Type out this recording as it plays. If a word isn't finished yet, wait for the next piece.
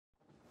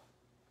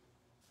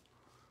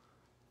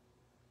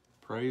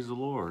Praise the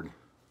Lord.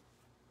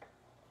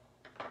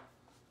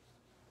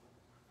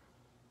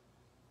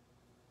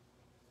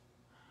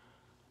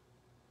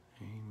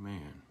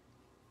 Amen.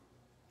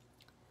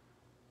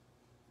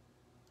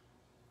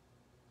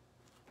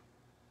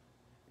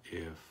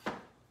 If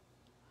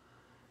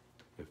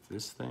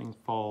this thing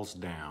falls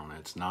down,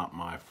 it's not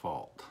my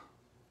fault.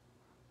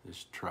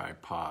 This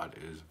tripod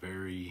is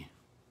very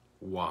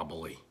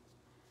wobbly.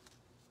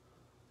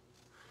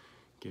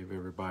 Give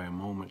everybody a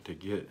moment to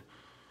get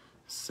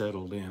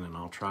settled in, and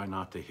I'll try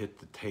not to hit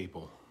the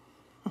table.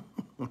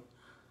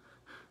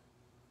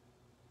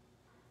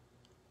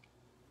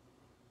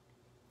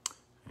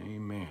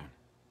 Amen.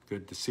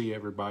 Good to see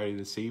everybody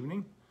this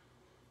evening.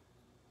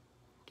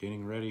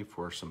 Getting ready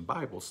for some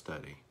Bible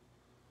study.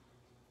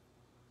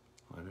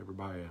 Let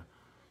everybody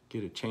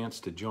get a chance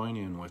to join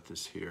in with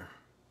us here.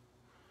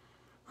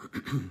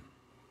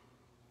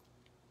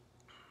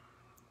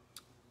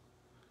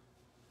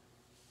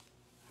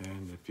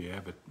 And if you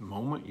have a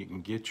moment, you can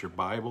get your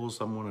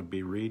Bibles. I'm going to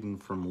be reading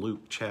from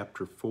Luke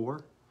chapter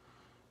 4.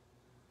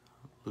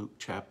 Luke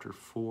chapter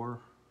 4.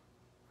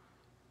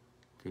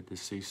 Good to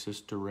see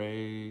Sister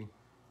Ray,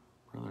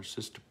 Brother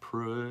Sister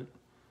Pruitt,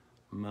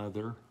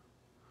 Mother.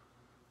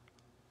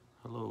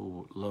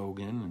 Hello,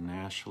 Logan and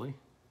Ashley.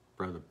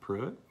 Brother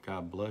Pruitt,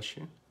 God bless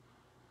you.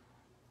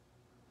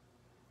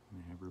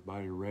 And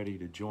everybody ready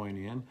to join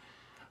in.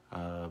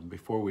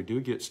 Before we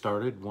do get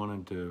started,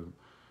 wanted to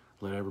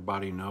let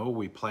everybody know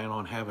we plan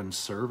on having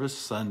service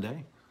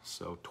Sunday,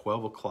 so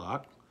 12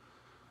 o'clock.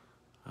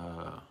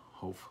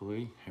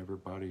 Hopefully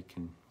everybody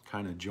can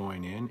kind of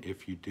join in.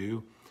 If you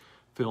do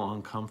feel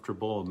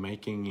uncomfortable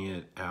making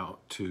it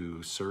out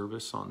to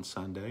service on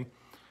Sunday,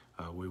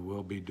 we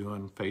will be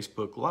doing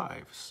Facebook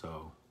Live.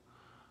 So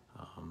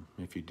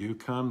if you do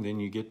come, then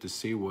you get to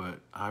see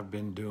what I've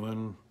been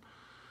doing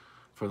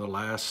for the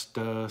last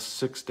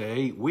 6 to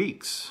 8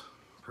 weeks.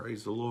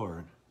 Praise the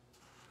Lord.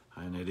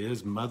 And it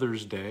is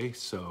Mother's Day,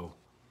 so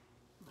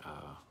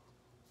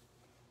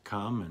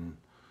come and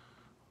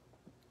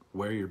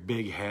wear your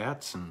big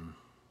hats and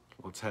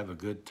let's have a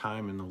good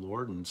time in the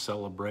Lord and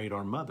celebrate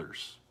our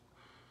mothers.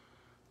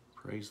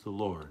 Praise the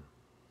Lord.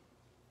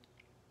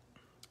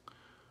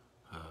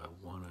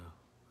 Want to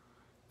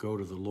go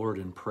to the Lord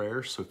in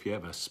prayer. So if you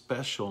have a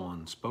special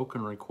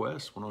unspoken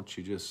request, why don't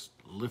you just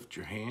lift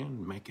your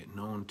hand, make it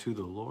known to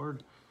the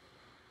Lord,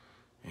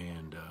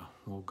 and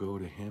we'll go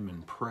to Him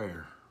in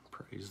prayer.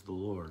 Praise the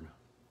Lord.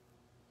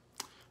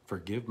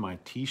 Forgive my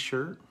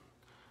t-shirt.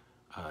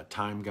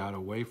 Time got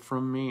away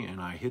from me and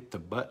I hit the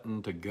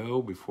button to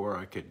go before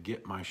I could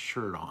get my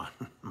shirt on,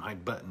 my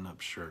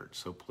button-up shirt.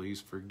 So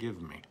please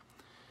forgive me.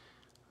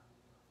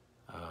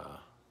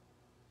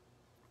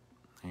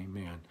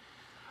 Amen.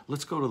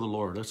 Let's go to the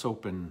Lord. Let's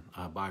open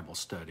Bible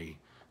study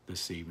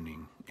this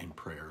evening in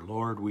prayer.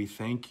 Lord, we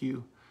thank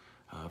you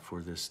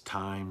for this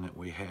time that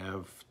we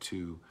have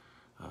to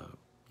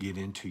get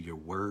into your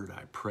word.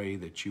 I pray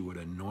that you would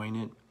anoint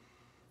it,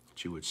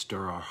 that you would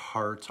stir our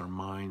hearts, our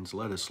minds.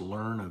 Let us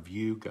learn of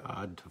you,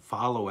 God, to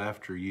follow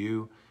after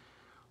you.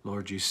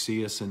 Lord, you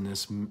see us in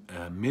this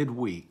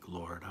midweek,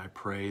 Lord. I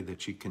pray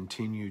that you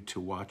continue to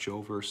watch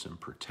over us and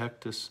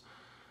protect us.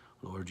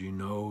 Lord, you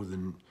know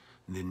the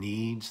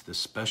needs, the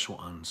special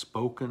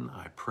unspoken.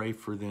 I pray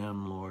for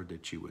them, Lord,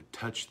 that you would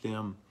touch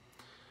them.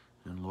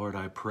 And Lord,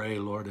 I pray,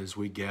 Lord, as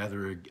we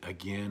gather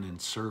again in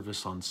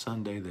service on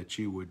Sunday, that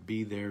you would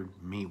be there,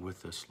 meet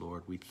with us,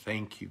 Lord. We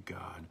thank you,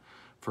 God,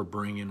 for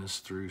bringing us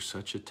through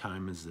such a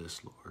time as this,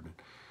 Lord.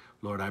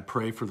 Lord, I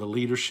pray for the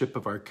leadership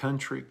of our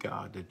country,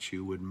 God, that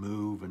you would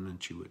move and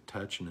that you would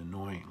touch and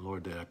anoint.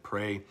 Lord, that I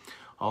pray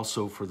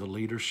also for the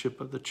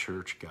leadership of the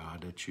church, God,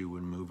 that you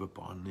would move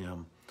upon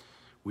them.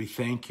 We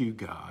thank you,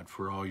 God,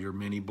 for all your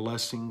many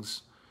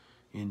blessings.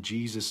 In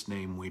Jesus'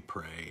 name we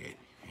pray.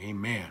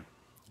 Amen.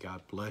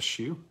 God bless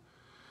you.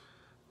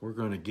 We're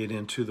going to get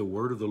into the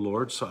word of the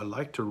Lord. So I'd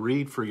like to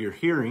read for your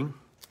hearing.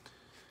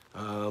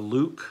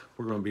 Luke,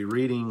 we're going to be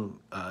reading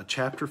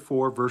chapter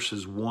 4,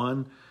 verses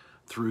 1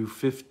 through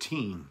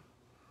 15.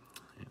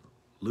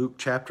 Luke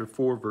chapter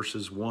 4,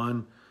 verses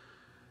 1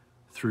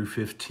 through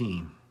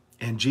 15.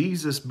 And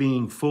Jesus,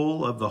 being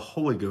full of the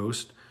Holy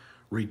Ghost,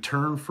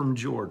 returned from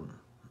Jordan,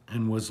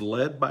 and was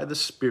led by the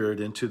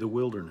Spirit into the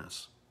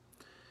wilderness,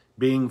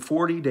 being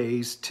 40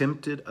 days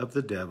tempted of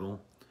the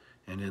devil,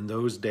 and in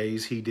those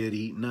days he did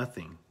eat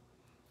nothing.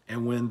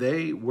 And when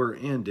they were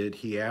ended,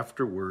 he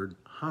afterward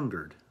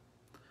hungered.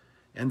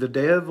 And the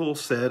devil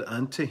said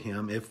unto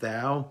him, If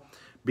thou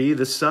be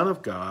the Son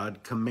of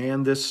God,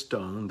 command this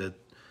stone that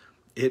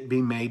it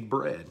be made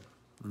bread.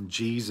 And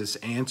Jesus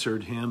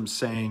answered him,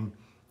 saying,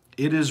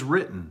 It is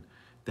written,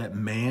 that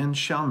man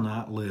shall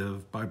not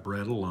live by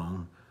bread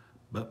alone,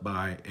 but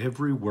by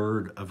every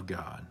word of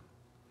God.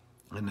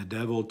 And the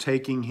devil,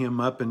 taking him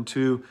up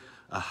into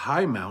a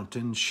high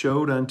mountain,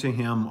 showed unto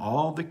him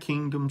all the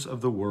kingdoms of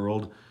the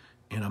world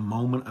in a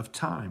moment of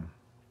time.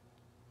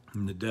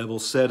 And the devil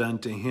said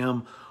unto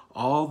him,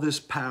 All this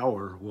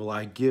power will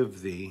I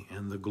give thee,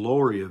 and the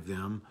glory of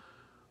them,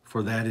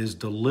 for that is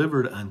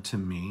delivered unto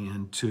me,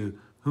 and to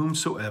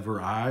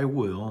whomsoever I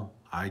will,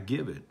 I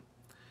give it.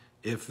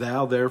 If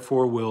thou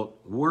therefore wilt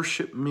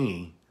worship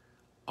me,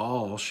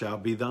 all shall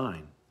be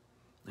thine.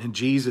 And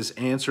Jesus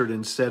answered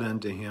and said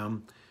unto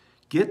him,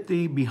 Get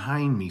thee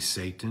behind me,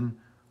 Satan,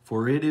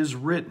 for it is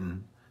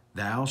written,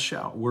 Thou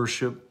shalt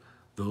worship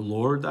the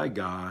Lord thy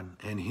God,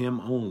 and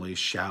him only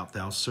shalt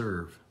thou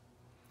serve.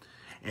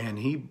 And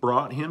he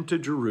brought him to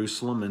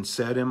Jerusalem, and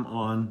set him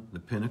on the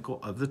pinnacle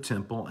of the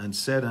temple, and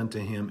said unto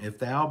him, If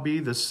thou be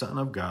the Son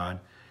of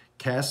God,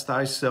 cast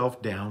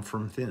thyself down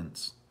from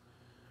thence.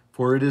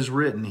 For it is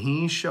written,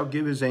 He shall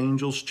give his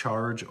angels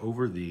charge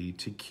over thee,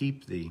 to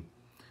keep thee.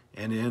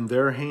 And in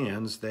their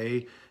hands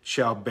they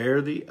shall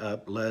bear thee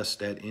up,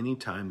 lest at any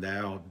time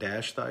thou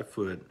dash thy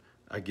foot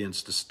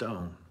against a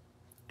stone.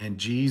 And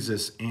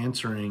Jesus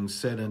answering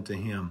said unto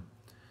him,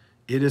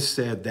 It is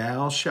said,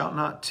 Thou shalt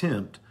not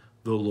tempt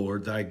the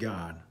Lord thy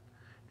God.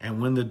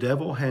 And when the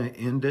devil had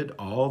ended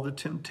all the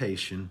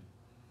temptation,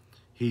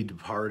 he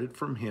departed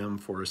from him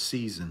for a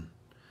season.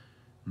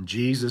 And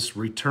Jesus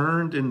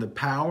returned in the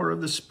power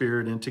of the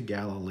Spirit into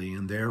Galilee,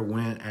 and there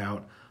went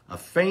out a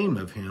fame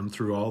of him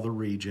through all the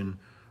region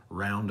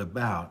round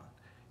about.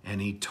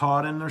 And he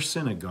taught in their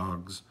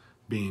synagogues,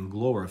 being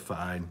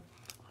glorified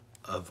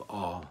of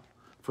all.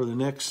 For the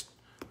next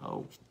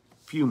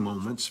few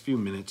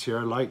minutes here,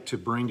 I'd like to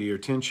bring to your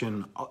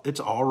attention, it's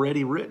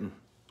already written.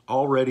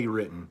 Already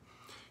written.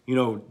 You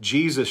know,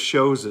 Jesus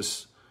shows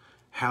us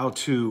how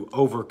to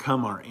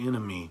overcome our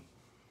enemy,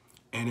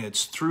 and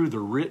it's through the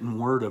written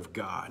word of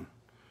God.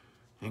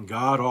 And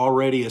God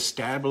already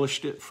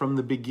established it from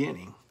the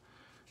beginning.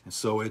 And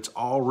so it's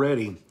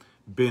already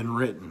been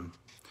written.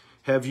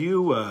 Have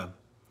you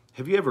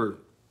ever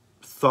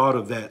thought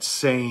of that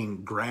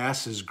saying,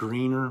 grass is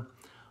greener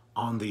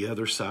on the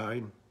other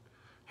side?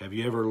 Have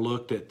you ever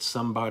looked at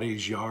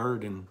somebody's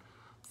yard and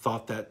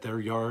thought that their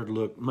yard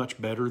looked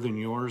much better than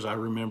yours? I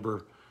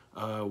remember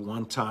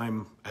one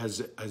time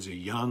as a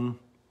young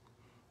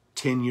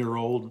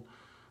 10-year-old,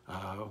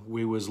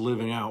 we was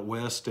living out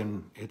west,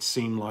 and it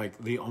seemed like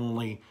the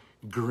only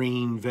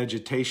green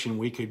vegetation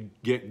we could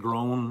get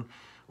grown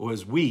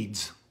was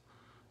weeds.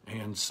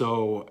 And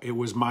so it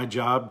was my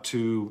job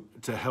to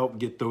help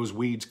get those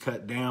weeds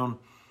cut down.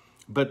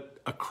 But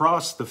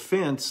across the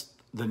fence,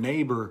 the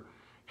neighbor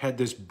had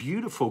this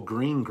beautiful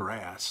green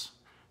grass.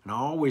 And I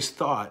always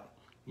thought,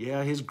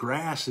 yeah, his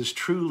grass is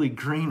truly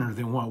greener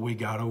than what we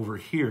got over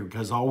here,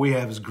 because all we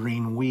have is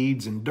green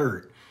weeds and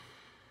dirt.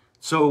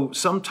 So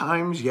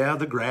sometimes, yeah,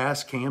 the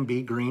grass can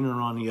be greener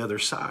on the other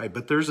side,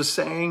 but there's a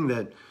saying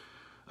that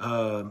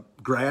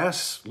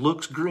grass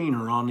looks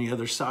greener on the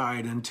other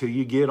side until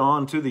you get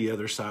on to the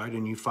other side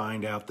and you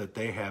find out that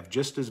they have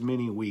just as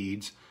many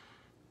weeds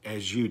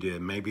as you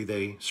did. Maybe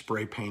they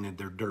spray painted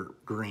their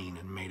dirt green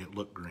and made it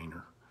look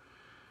greener.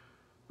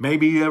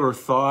 Maybe you ever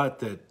thought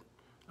that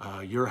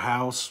your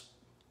house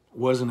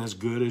wasn't as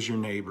good as your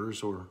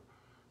neighbor's, or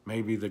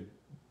maybe the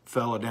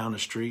fella down the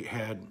street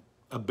had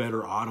a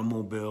better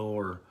automobile,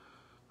 or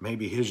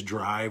maybe his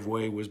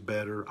driveway was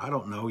better. I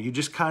don't know. You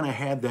just kind of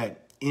had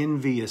that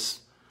envious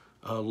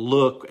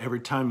look every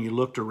time you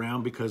looked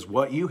around, because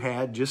what you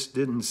had just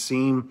didn't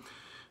seem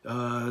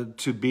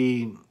to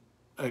be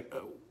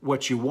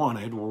what you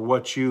wanted, or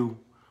what you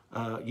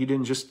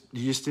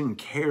just didn't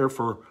care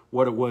for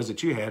what it was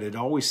that you had. It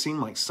always seemed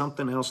like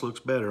something else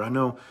looks better. I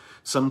know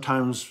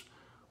sometimes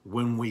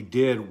when we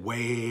did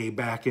way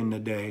back in the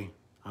day,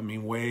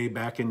 way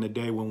back in the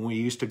day when we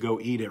used to go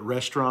eat at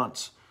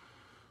restaurants,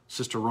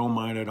 Sister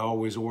Romine would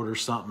always order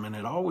something, and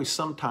it always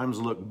sometimes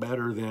looked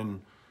better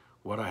than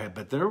what I had.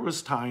 But there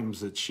was times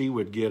that she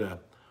would get a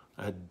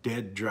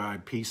dead, dry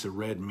piece of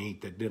red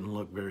meat that didn't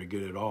look very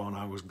good at all, and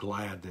I was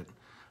glad that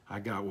I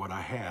got what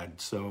I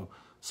had. So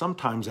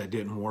sometimes that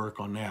didn't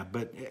work on that.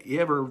 But you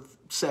ever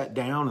sat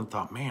down and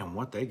thought, man,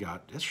 what they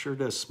got, this sure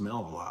does smell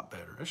a lot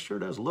better. This sure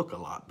does look a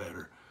lot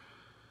better.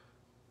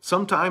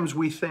 Sometimes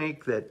we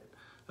think that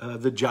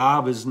the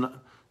job is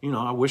not,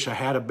 I wish I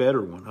had a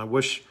better one. I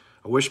wish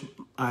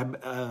I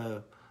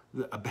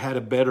had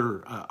a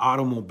better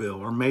automobile,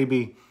 or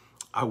maybe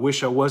I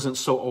wish I wasn't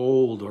so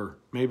old, or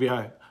maybe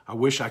I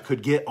wish I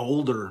could get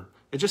older.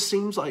 It just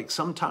seems like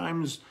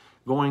sometimes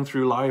going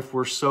through life,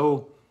 we're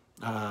so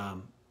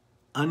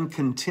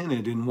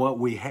uncontented in what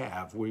we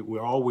have.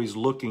 We're always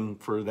looking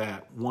for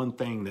that one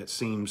thing that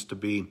seems to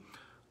be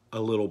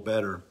a little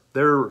better.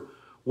 There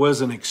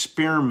was an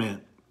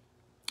experiment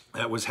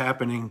that was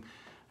happening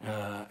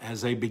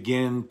as they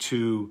began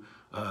to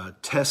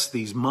test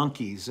these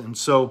monkeys. And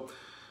so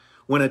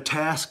when a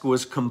task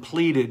was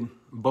completed,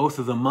 both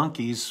of the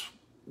monkeys,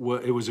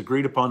 it was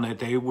agreed upon that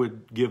they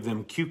would give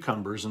them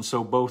cucumbers. And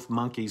so both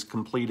monkeys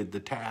completed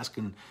the task,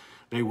 and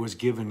they was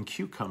given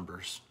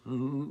cucumbers.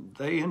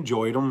 They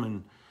enjoyed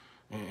them,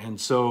 and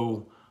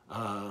so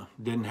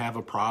didn't have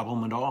a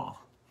problem at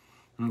all.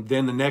 And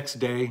then the next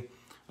day,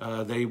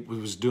 they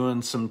was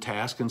doing some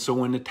task, and so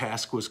when the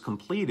task was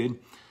completed,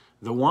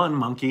 the one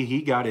monkey,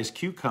 he got his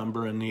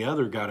cucumber and the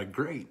other got a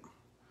grape.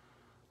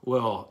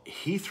 Well,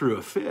 he threw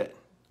a fit.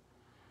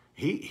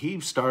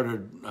 He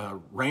started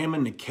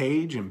ramming the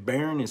cage and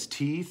baring his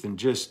teeth and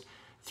just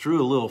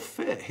threw a little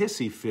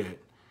hissy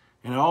fit.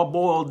 And it all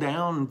boiled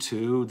down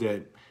to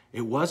that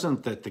it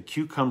wasn't that the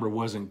cucumber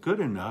wasn't good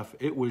enough.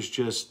 It was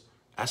just,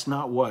 that's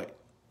not what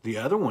the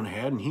other one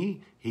had. And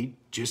he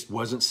just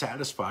wasn't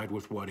satisfied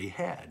with what he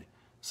had.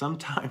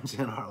 Sometimes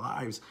in our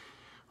lives,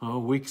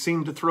 we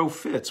seem to throw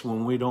fits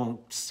when we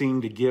don't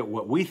seem to get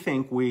what we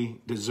think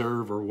we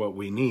deserve or what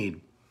we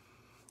need.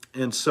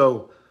 And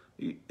so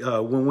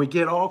when we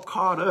get all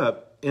caught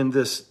up in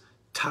this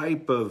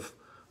type of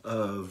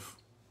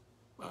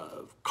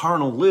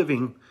carnal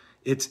living,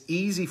 it's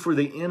easy for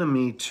the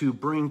enemy to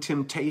bring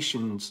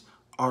temptations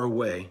our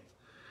way.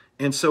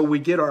 And so we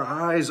get our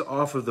eyes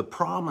off of the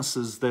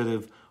promises that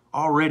have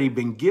already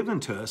been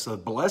given to us, the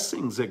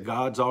blessings that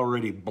God's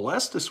already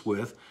blessed us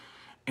with.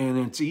 And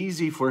it's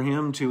easy for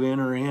him to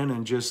enter in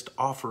and just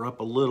offer up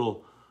a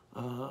little,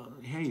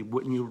 hey,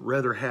 wouldn't you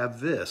rather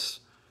have this?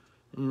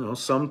 You know,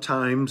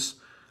 sometimes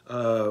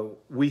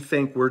we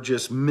think we're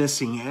just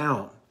missing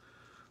out.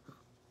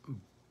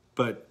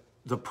 But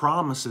the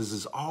promises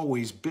has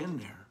always been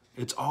there.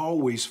 It's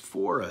always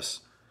for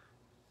us.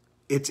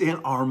 It's in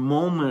our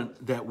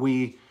moment that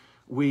we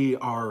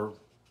are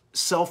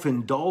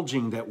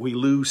self-indulging, that we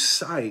lose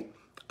sight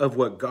of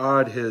what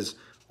God has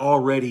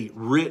already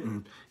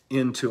written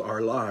into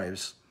our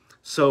lives.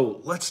 So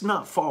let's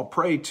not fall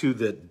prey to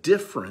the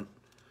different,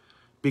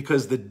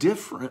 because the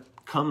different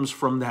comes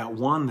from that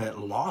one that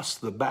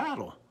lost the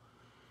battle.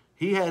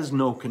 He has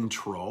no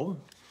control.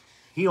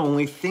 He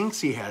only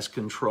thinks he has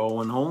control,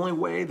 and the only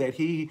way that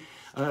he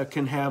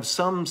can have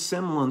some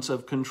semblance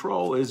of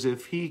control is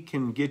if he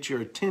can get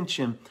your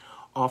attention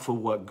off of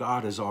what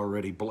God has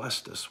already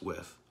blessed us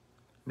with.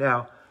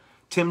 Now,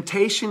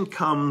 temptation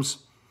comes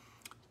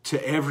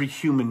to every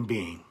human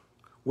being.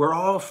 We're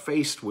all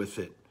faced with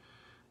it.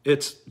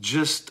 It's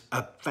just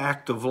a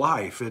fact of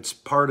life. It's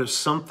part of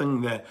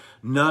something that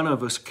none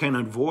of us can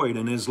avoid.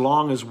 And as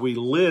long as we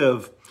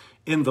live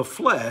in the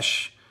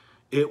flesh,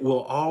 it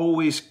will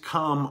always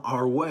come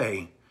our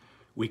way.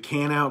 We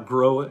can't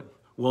outgrow it.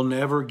 We'll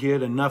never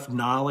get enough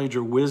knowledge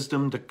or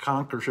wisdom to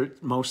conquer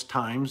it most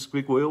times.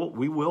 We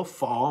will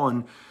fall,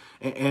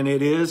 and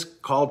it is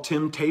called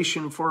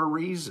temptation for a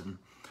reason.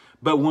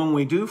 But when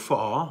we do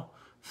fall,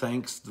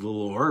 thanks to the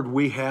Lord,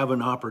 we have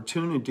an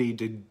opportunity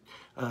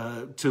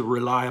to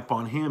rely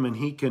upon him, and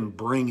he can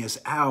bring us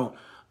out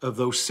of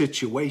those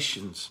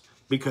situations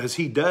because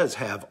he does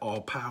have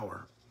all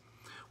power.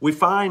 We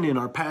find in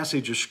our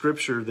passage of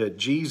scripture that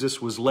Jesus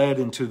was led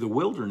into the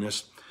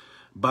wilderness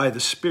by the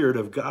Spirit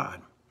of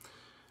God.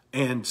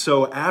 And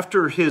so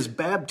after his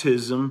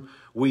baptism,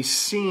 we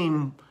see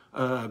him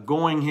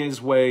going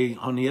his way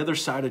on the other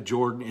side of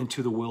Jordan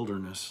into the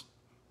wilderness.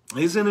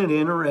 Isn't it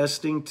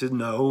interesting to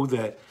know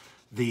that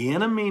the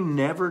enemy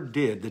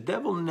the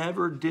devil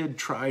never did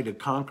try to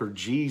conquer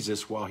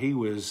Jesus while he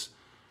was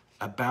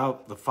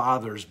about the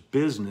Father's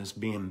business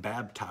being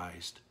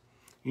baptized?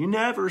 You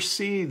never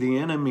see the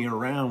enemy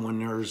around when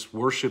there's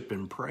worship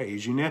and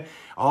praise.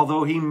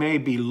 Although he may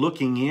be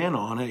looking in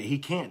on it, he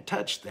can't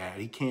touch that.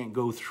 He can't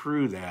go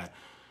through that.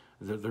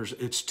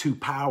 It's too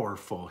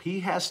powerful.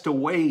 He has to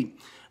wait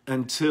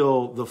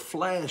until the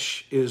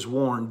flesh is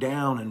worn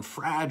down and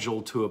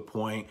fragile to a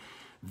point.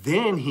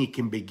 Then he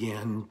can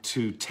begin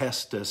to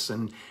test us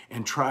and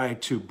try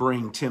to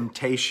bring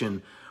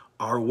temptation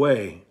our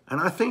way.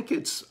 And I think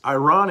it's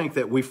ironic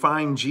that we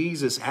find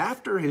Jesus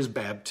after his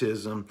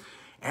baptism,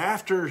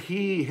 after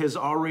he has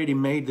already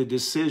made the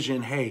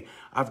decision, hey,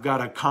 I've got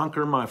to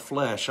conquer my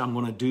flesh. I'm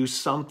going to do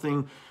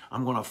something.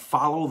 I'm going to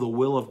follow the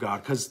will of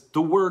God because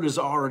the word has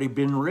already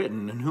been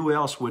written. And who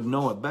else would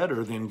know it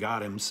better than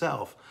God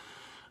himself?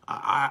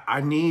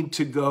 I need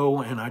to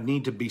go and I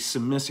need to be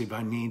submissive.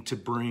 I need to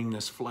bring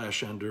this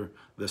flesh under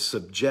the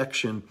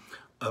subjection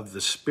of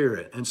the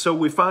Spirit. And so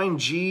we find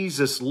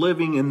Jesus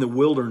living in the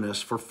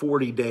wilderness for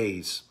 40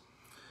 days.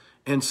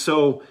 And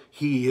so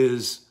he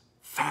is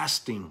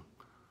fasting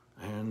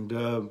and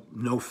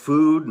no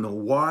food, no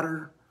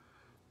water.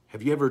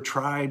 Have you ever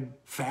tried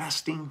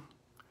fasting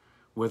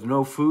with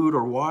no food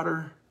or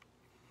water?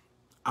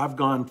 I've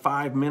gone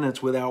 5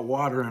 minutes without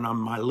water and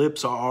my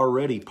lips are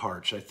already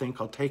parched. I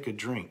think I'll take a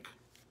drink.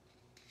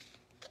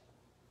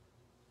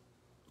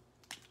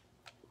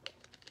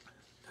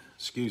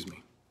 Excuse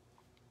me.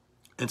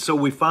 And so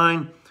we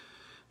find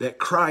that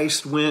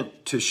Christ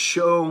went to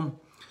show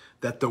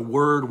that the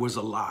word was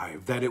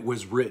alive, that it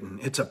was written.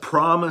 It's a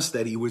promise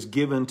that he was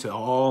given to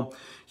all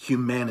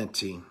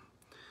humanity.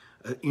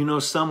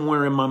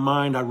 Somewhere in my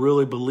mind, I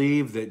really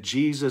believe that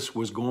Jesus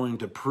was going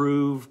to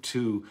prove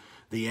to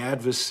the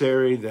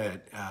adversary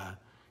that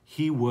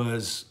he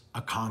was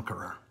a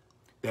conqueror,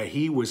 that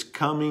he was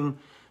coming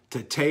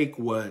to take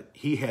what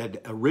he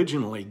had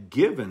originally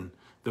given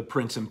the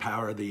prince and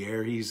power of the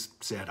air. He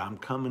said, I'm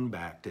coming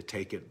back to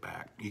take it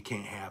back. You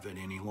can't have it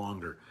any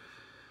longer.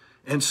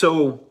 And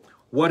so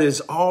what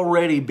has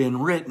already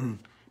been written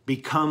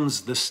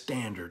becomes the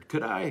standard.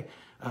 Could I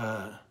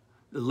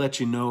let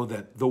you know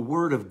that the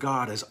word of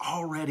God is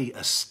already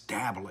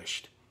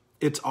established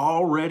It's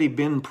already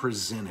been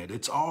presented.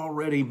 It's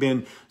already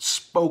been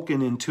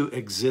spoken into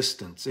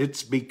existence.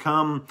 It's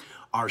become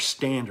our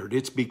standard.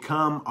 It's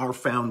become our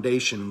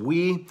foundation.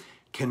 We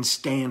can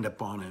stand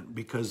upon it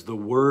because the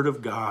Word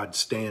of God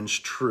stands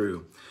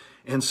true.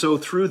 And so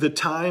through the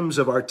times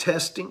of our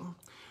testing,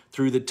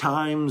 through the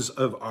times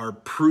of our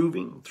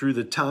proving, through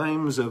the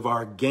times of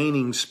our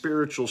gaining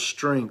spiritual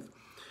strength,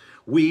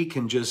 we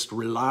can just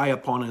rely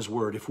upon His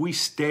Word. If we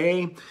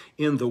stay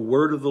in the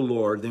Word of the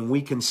Lord, then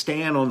we can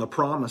stand on the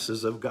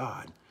promises of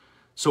God.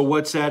 So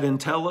what's that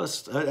entail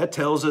us? That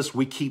tells us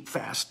we keep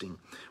fasting,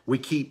 we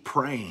keep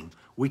praying,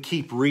 we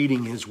keep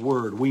reading His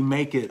Word. We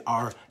make it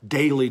our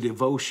daily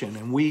devotion,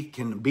 and we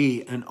can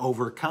be an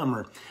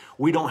overcomer.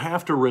 We don't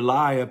have to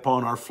rely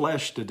upon our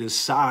flesh to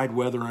decide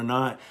whether or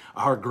not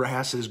our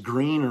grass is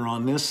greener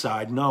on this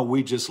side. No,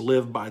 we just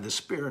live by the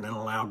Spirit and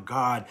allow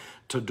God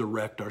to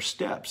direct our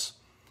steps.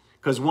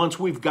 Because once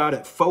we've got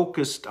it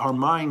focused, our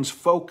mind's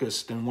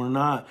focused, and we're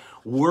not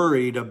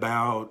worried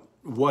about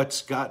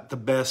what's got the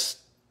best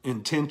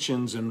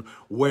intentions and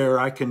where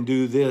I can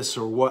do this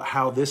or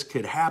how this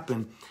could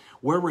happen,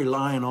 we're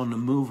relying on the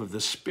move of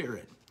the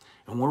Spirit,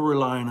 and we're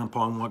relying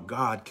upon what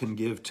God can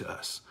give to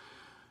us.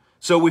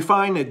 So we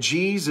find that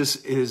Jesus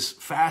is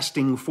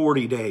fasting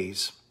 40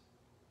 days.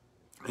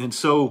 And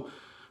so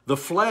the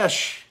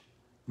flesh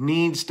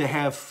needs to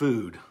have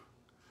food.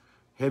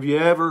 Have you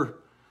ever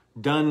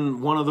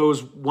done one of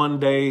those 1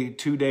 day,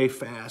 2 day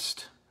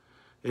fast?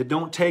 It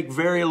don't take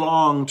very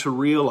long to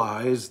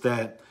realize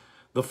that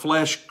the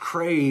flesh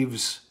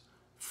craves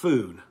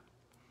food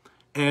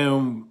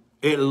and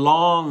it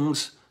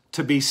longs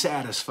to be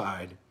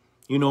satisfied.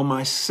 You know,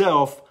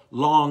 myself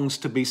longs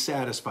to be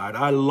satisfied.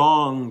 I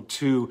long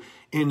to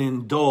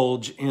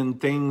indulge in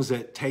things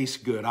that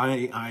taste good.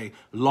 I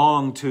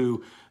long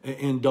to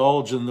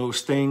indulge in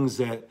those things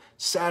that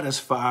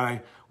satisfy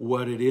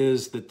what it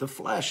is that the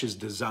flesh is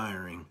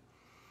desiring.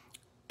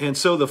 And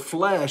so the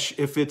flesh,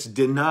 if it's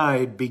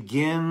denied,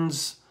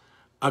 begins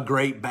a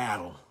great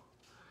battle.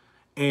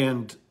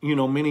 And, you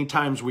know, many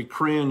times we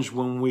cringe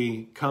when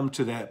we come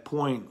to that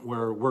point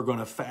where we're going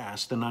to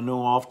fast. And I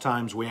know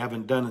oftentimes we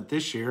haven't done it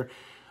this year,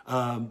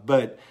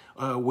 but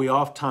we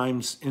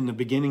oftentimes in the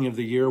beginning of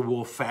the year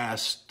will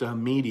fast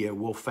media.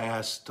 We'll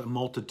fast a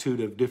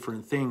multitude of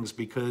different things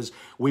because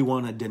we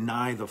want to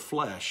deny the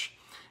flesh.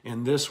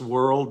 In this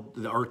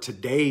world, or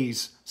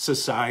today's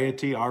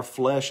society, our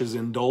flesh is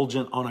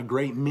indulgent on a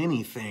great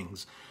many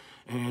things.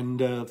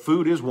 And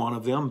food is one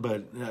of them,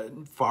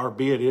 but far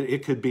be it,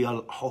 it could be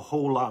a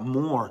whole lot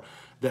more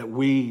that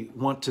we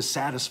want to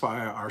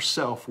satisfy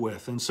ourselves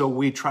with. And so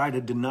we try to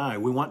deny.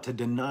 We want to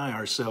deny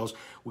ourselves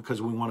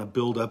because we want to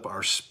build up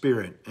our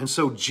spirit. And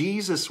so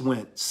Jesus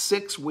went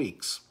 6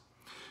 weeks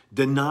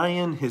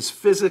denying his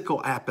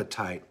physical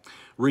appetite,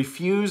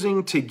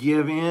 refusing to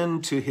give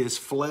in to his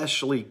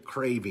fleshly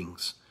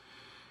cravings.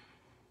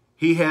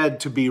 He had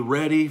to be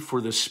ready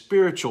for the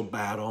spiritual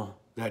battle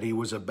that he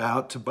was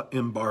about to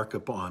embark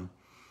upon.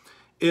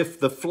 If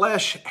the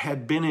flesh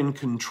had been in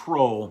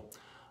control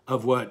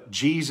of what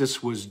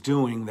Jesus was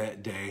doing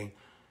that day,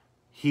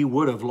 he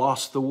would have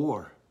lost the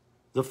war.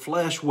 The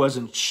flesh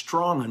wasn't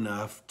strong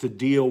enough to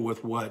deal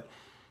with what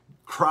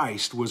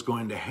Christ was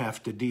going to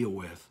have to deal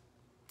with.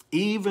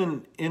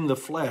 Even in the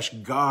flesh,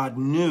 God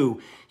knew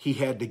he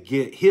had to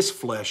get his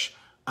flesh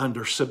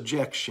under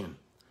subjection.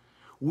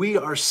 We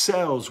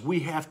ourselves, we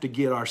have to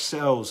get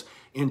ourselves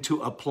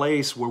into a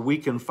place where we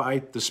can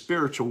fight the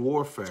spiritual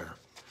warfare.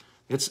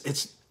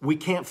 We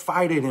can't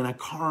fight it in a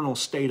carnal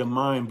state of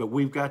mind, but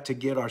we've got to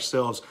get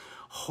ourselves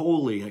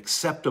holy,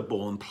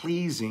 acceptable, and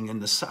pleasing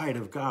in the sight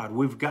of God.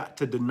 We've got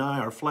to deny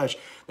our flesh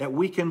that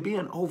we can be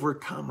an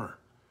overcomer.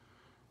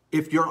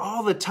 If you're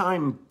all the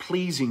time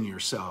pleasing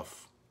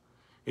yourself,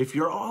 if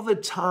you're all the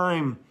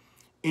time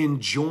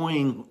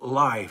enjoying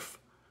life,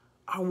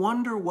 I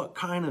wonder what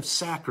kind of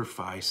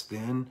sacrifice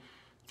then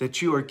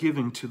that you are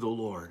giving to the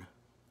Lord.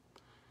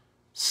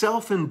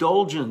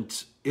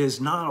 Self-indulgence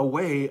is not a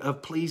way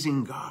of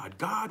pleasing God.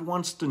 God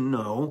wants to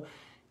know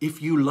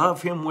if you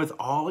love him with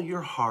all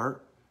your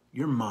heart,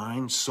 your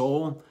mind,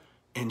 soul,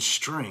 and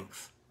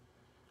strength.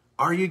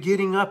 Are you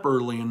getting up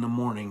early in the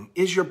morning?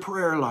 Is your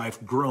prayer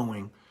life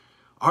growing?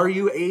 Are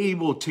you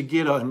able to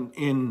get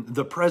in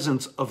the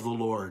presence of the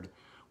Lord?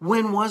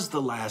 When was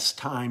the last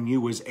time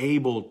you was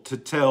able to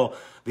tell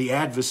the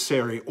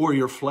adversary or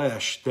your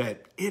flesh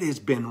that it has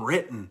been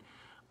written,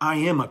 I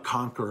am a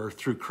conqueror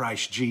through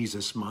Christ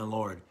Jesus, my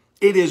Lord.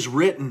 It is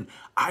written,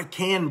 I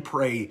can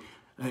pray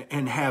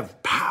and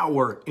have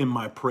power in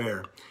my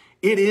prayer.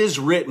 It is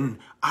written,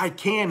 I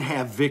can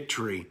have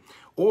victory.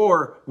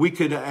 Or we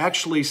could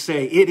actually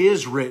say, it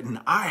is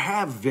written, I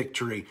have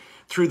victory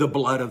through the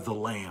blood of the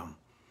Lamb.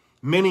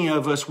 Many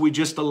of us, we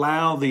just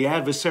allow the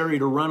adversary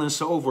to run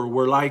us over.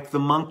 We're like the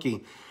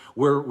monkey.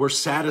 We're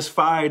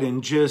satisfied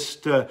and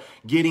just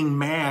getting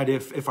mad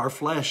if our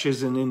flesh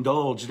isn't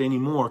indulged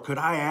anymore. Could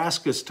I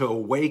ask us to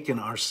awaken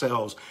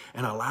ourselves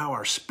and allow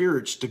our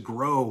spirits to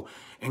grow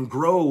and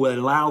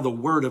allow the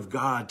Word of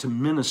God to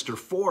minister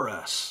for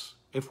us?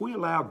 If we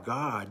allow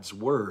God's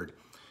Word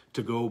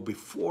to go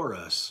before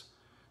us,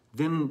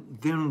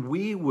 then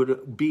we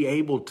would be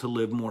able to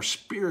live more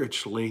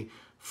spiritually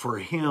for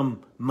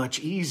him much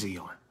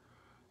easier.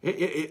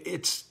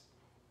 It's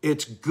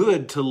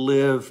good to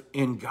live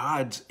in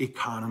God's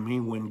economy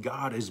when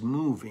God is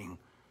moving.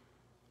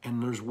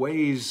 And there's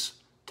ways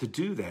to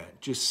do that,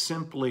 just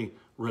simply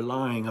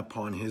relying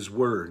upon his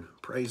word.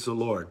 Praise the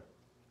Lord.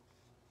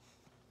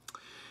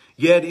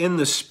 Yet in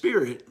the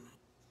Spirit,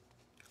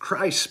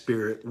 Christ's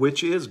Spirit,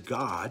 which is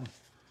God,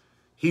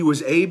 he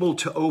was able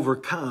to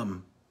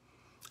overcome.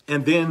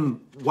 And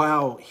then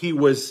while he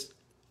was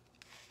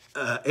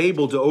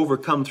able to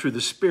overcome through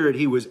the Spirit,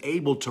 he was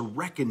able to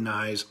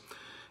recognize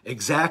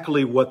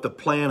exactly what the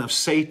plan of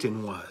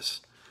Satan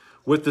was.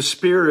 With the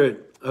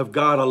Spirit of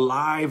God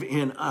alive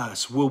in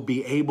us, we'll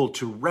be able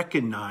to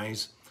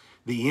recognize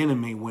the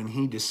enemy when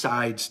he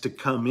decides to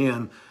come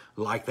in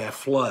like that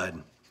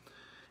flood.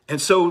 And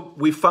so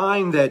we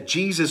find that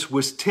Jesus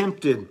was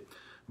tempted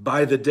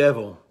by the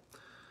devil.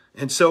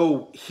 And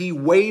so he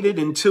waited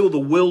until the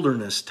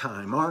wilderness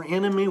time. Our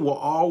enemy will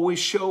always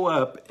show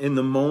up in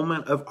the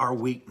moment of our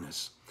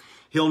weakness.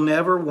 He'll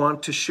never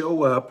want to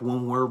show up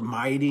when we're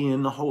mighty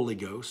in the Holy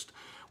Ghost,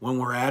 when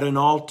we're at an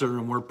altar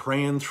and we're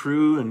praying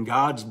through and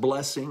God's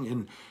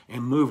blessing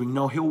and moving.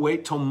 No, he'll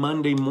wait till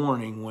Monday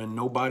morning when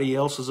nobody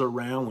else is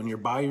around, when you're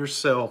by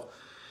yourself,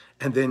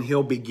 and then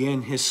he'll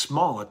begin his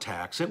small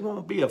attacks. It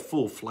won't be a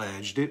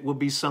full-fledged. It will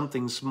be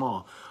something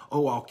small.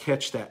 Oh, I'll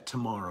catch that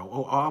tomorrow.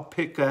 Oh, I'll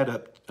pick that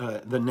up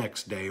the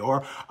next day.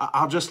 Or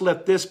I'll just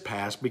let this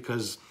pass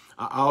because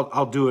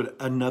I'll do it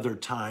another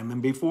time.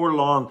 And before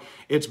long,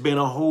 it's been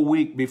a whole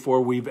week before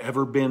we've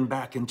ever been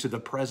back into the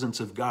presence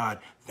of God.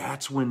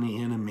 That's when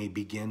the enemy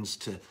begins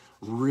to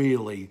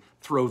really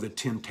throw the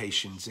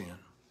temptations in.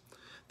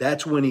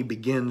 That's when he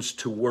begins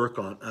to work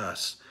on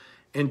us.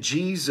 And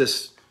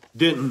Jesus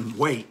didn't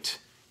wait.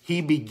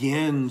 He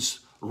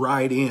begins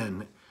right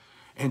in.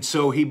 And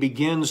so he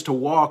begins to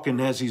walk, and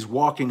as he's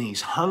walking,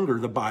 he's hungry,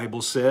 the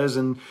Bible says,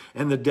 and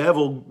the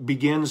devil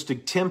begins to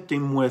tempt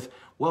him with,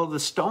 well, the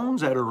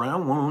stones that are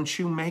around, why don't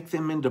you make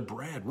them into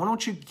bread? Why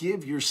don't you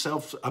give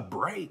yourself a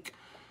break?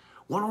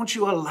 Why don't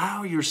you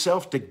allow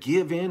yourself to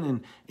give in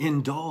and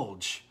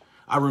indulge?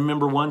 I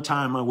remember one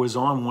time I was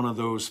on one of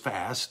those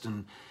fasts,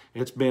 and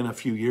it's been a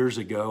few years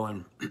ago,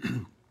 and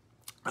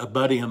a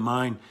buddy of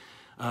mine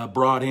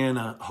brought in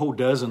a whole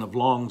dozen of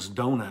Long's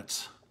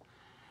donuts.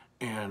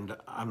 And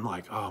I'm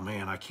like, oh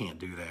man, I can't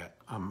do that.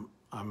 I'm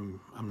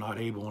not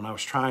able. And I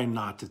was trying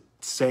not to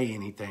say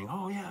anything.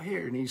 Oh yeah,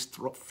 here. And he's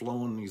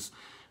flowing these,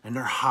 and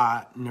they're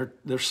hot and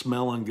they're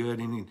smelling good.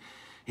 And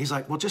he's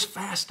like, well, just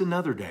fast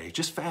another day.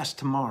 Just fast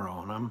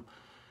tomorrow. And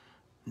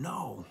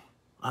no,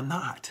 I'm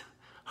not.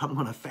 I'm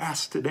going to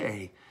fast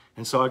today.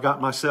 And so I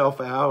got myself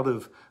out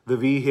of the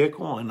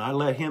vehicle and I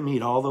let him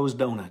eat all those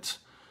donuts.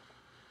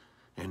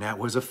 And that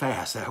was a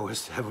fast. That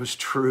was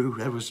true.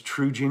 That was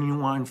true,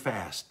 genuine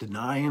fast,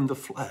 denying the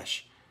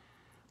flesh.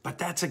 But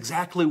that's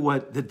exactly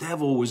what the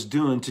devil was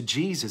doing to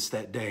Jesus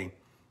that day.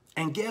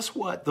 And guess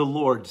what the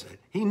Lord said?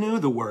 He knew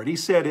the word. He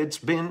said,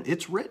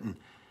 it's written,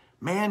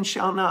 man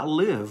shall not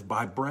live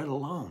by bread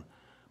alone,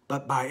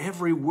 but by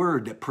every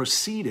word that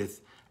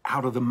proceedeth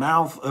out of the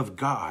mouth of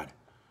God.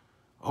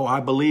 Oh, I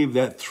believe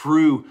that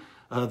threw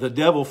the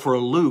devil for a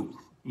loop.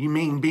 You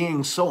mean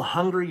being so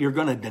hungry you're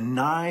going to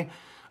deny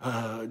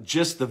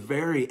just the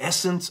very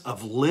essence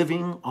of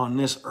living on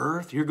this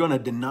earth? You're going to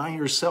deny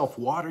yourself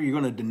water. You're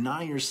going to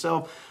deny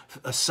yourself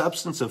a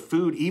substance of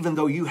food, even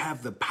though you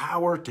have the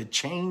power to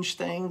change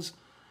things.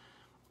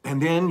 And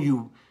then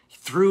you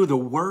threw the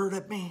word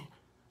at me.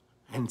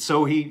 And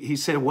so he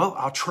said, well,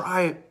 I'll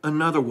try it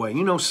another way.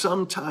 You know,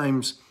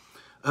 sometimes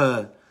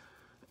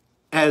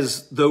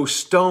as those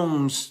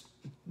stones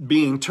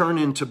being turned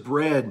into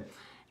bread,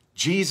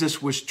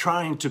 Jesus was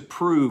trying to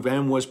prove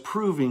and was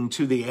proving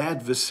to the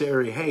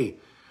adversary, hey,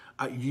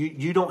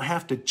 you don't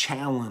have to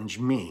challenge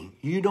me.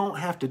 You don't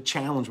have to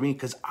challenge me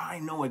because I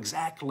know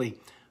exactly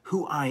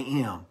who I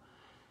am.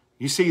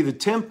 You see, the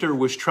tempter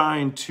was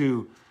trying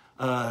to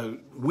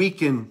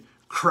weaken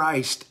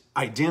Christ's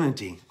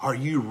identity. Are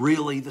you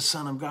really the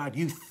Son of God?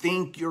 You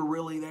think you're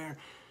really there?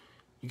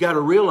 You got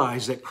to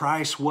realize that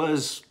Christ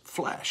was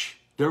flesh.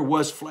 There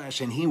was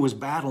flesh, and he was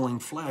battling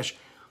flesh.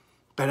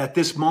 But at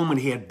this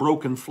moment, he had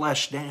broken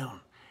flesh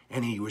down,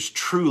 and he was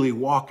truly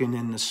walking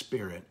in the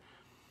Spirit.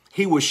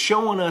 He was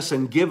showing us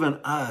and giving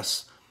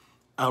us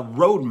a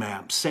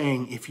roadmap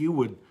saying, if you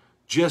would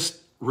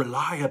just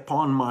rely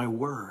upon my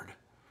word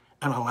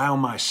and allow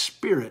my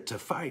Spirit to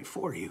fight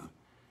for you,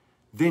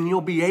 then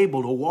you'll be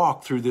able to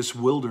walk through this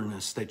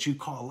wilderness that you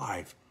call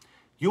life.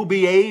 You'll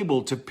be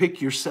able to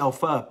pick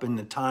yourself up in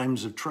the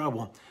times of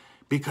trouble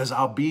because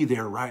I'll be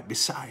there right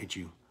beside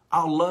you.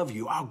 I'll love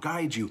you. I'll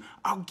guide you.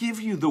 I'll give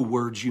you the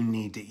words you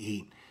need to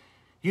eat.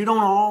 You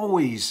don't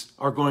always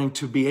are going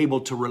to be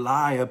able to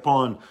rely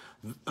upon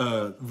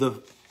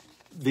the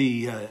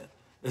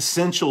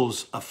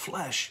essentials of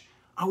flesh.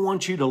 I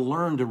want you to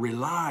learn to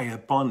rely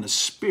upon the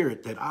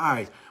Spirit that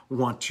I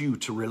want you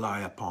to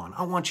rely upon.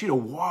 I want you to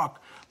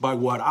walk by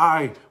what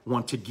I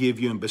want to give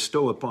you and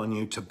bestow upon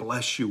you to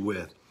bless you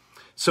with.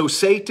 So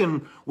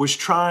Satan was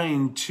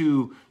trying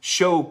to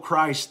show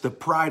Christ the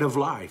pride of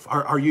life.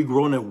 Are you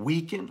going to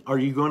weaken? Are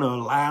you going to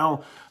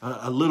allow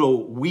a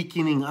little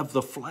weakening of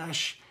the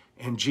flesh?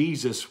 And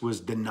Jesus was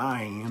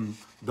denying him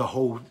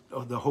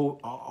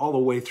all the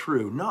way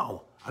through.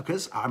 No,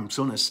 because I'm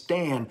going to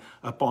stand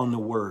upon the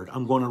word.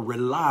 I'm going to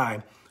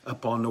rely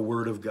upon the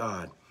word of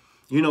God.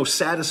 You know,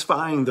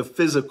 satisfying the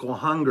physical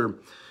hunger,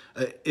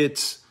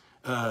 it's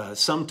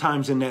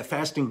sometimes in that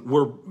fasting,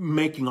 we're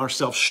making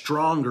ourselves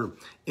stronger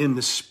in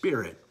the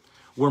spirit.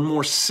 We're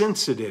more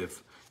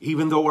sensitive.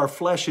 Even though our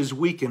flesh is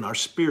weakened, our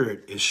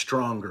spirit is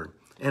stronger.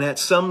 And at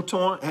some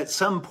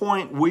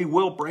point, we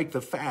will break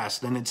the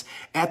fast. And it's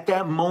at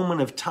that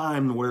moment of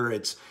time where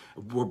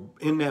we're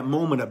in that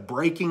moment of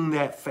breaking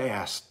that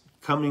fast,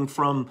 coming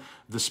from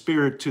the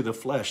spirit to the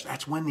flesh.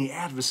 That's when the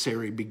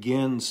adversary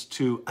begins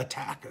to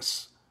attack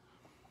us.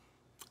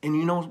 And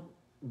you know,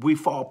 we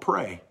fall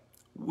prey.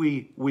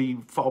 We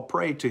fall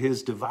prey to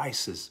his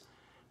devices.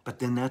 But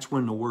then that's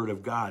when the word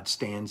of God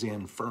stands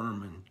in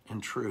firm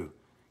and true.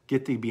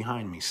 Get thee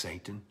behind me,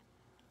 Satan.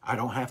 I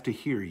don't have to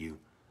hear you.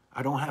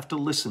 I don't have to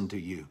listen to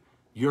you.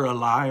 You're a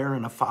liar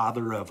and a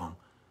father of them.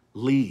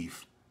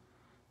 Leave.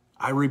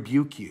 I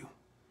rebuke you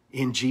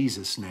in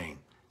Jesus' name.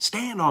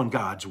 Stand on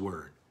God's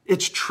word.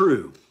 It's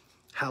true.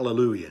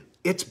 Hallelujah.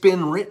 It's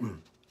been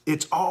written.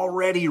 It's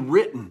already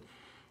written.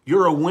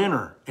 You're a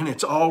winner, and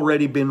it's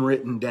already been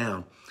written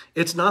down.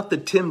 It's not the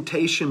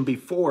temptation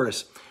before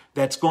us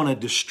that's going to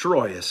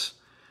destroy us,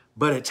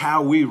 but it's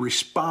how we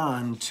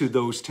respond to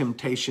those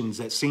temptations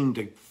that seem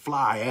to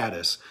fly at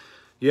us.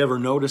 You ever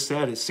notice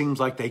that? It seems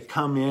like they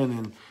come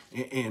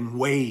in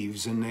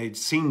waves and they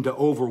seem to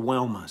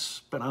overwhelm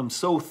us. But I'm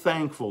so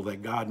thankful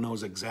that God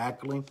knows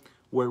exactly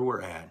where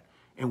we're at,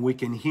 and we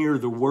can hear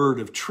the word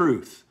of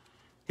truth.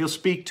 He'll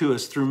speak to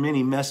us through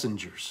many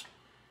messengers.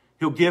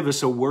 He'll give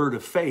us a word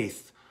of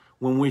faith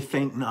when we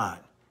think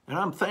not. And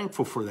I'm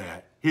thankful for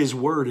that. His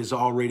word has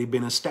already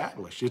been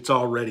established. It's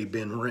already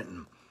been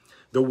written.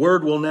 The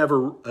word will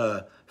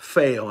never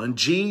fail. And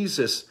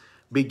Jesus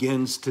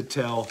begins to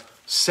tell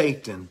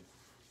Satan,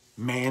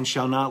 man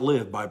shall not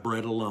live by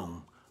bread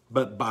alone,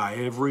 but by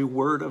every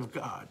word of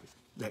God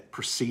that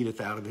proceedeth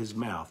out of his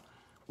mouth.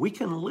 We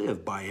can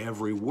live by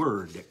every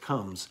word that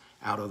comes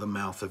out of the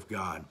mouth of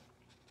God.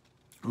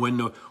 When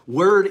the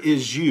word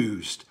is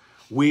used,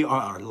 we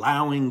are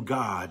allowing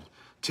God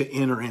to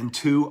enter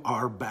into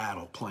our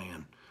battle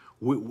plan.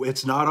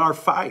 It's not our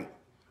fight.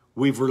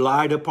 We've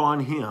relied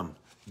upon him.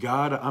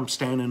 God, I'm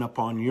standing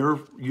upon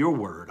your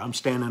word. I'm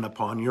standing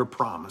upon your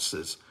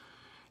promises.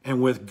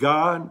 And with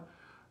God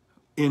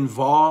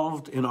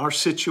involved in our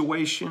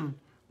situation,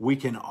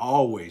 we'll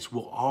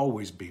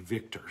always be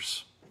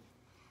victors.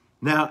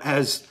 Now,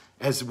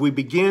 as we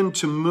begin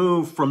to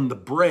move from the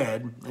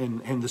bread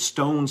and the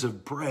stones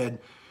of bread,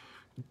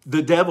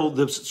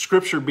 the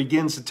scripture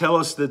begins to tell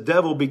us the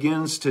devil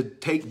begins to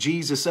take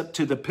Jesus up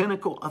to the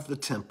pinnacle of the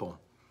temple.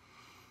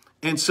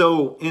 And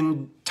so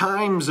in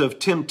times of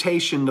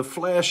temptation, the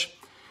flesh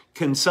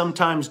can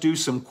sometimes do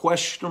some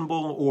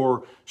questionable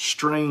or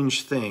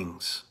strange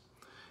things.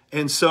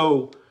 And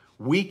so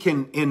we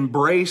can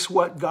embrace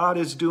what God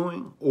is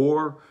doing,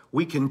 or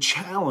we can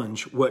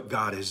challenge what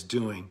God is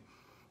doing.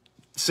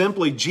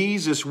 Simply,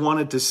 Jesus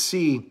wanted to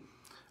see,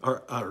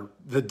 or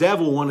the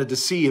devil wanted to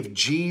see if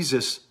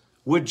Jesus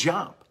would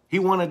jump. He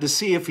wanted to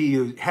see if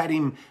he had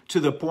him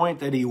to the point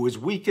that he was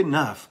weak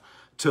enough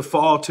to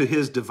fall to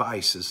his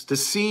devices, to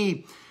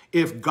see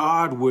if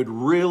God would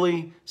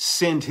really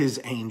send his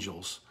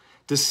angels,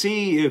 to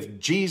see if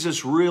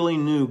Jesus really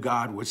knew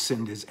God would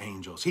send his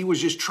angels. He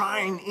was just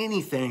trying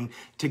anything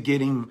to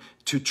get him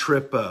to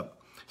trip up.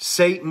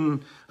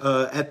 Satan,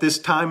 at this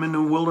time in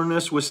the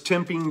wilderness, was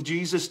tempting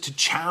Jesus to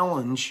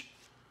challenge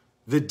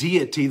the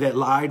deity that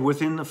lied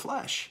within the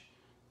flesh.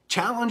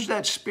 Challenge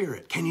that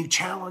spirit. Can you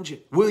challenge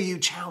it? Will you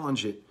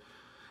challenge it?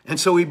 And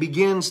so he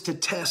begins to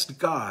test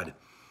God.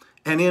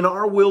 And in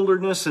our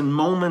wilderness and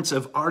moments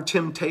of our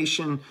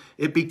temptation,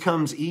 it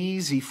becomes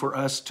easy for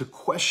us to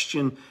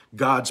question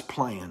God's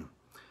plan.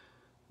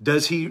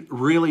 Does he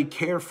really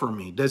care for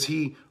me? Does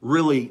he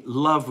really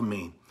love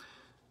me?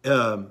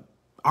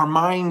 Our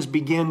minds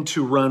begin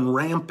to run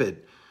rampant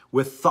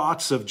with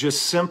thoughts of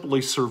just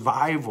simply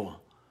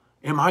survival.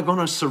 Am I going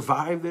to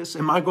survive this?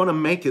 Am I going to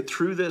make it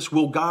through this?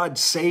 Will God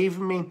save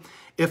me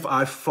if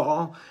I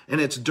fall?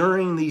 And it's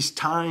during these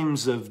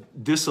times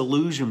of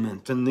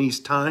disillusionment and these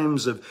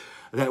times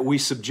that we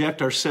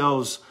subject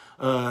ourselves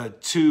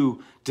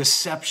to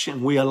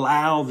deception. We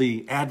allow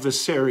the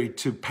adversary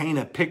to paint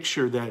a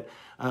picture that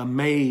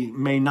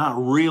may not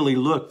really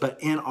look, but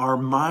in our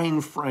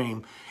mind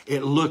frame,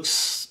 it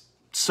looks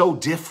so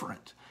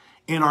different.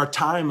 In our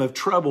time of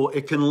trouble,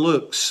 it can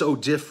look so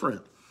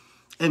different.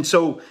 And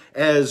so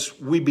as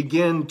we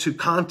begin to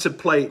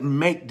contemplate and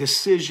make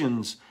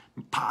decisions,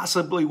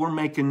 possibly we're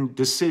making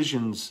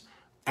decisions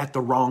at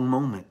the wrong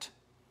moment.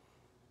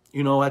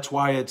 You know, that's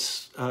why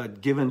it's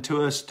given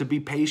to us to be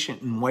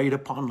patient and wait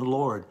upon the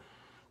Lord.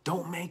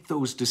 Don't make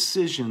those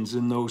decisions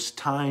in those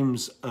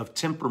times of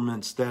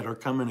temperaments that are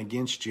coming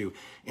against you,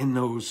 in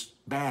those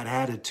bad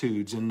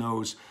attitudes, in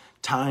those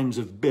times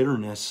of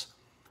bitterness.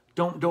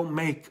 Don't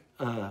make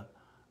a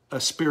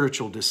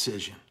spiritual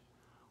decision.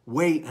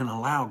 Wait and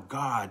allow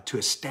God to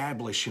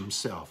establish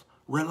himself.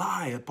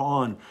 Rely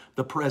upon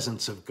the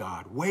presence of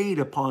God. Wait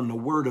upon the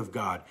word of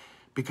God,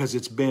 because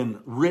it's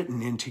been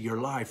written into your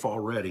life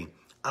already.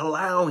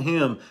 Allow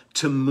him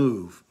to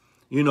move.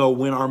 You know,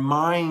 when our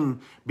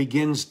mind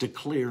begins to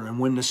clear and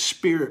when the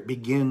Spirit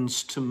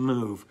begins to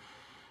move,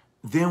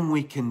 then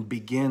we can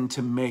begin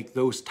to make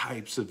those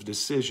types of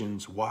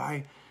decisions.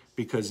 Why?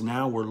 Because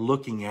now we're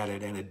looking at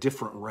it in a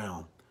different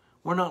realm.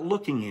 We're not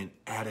looking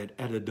at it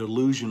at a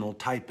delusional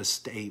type of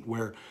state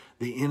where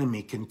the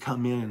enemy can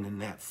come in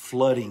and that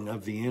flooding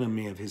of the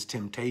enemy of his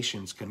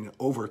temptations can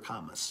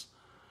overcome us.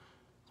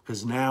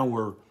 Because now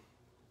we're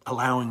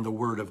allowing the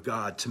word of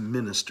God to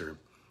minister.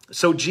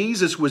 So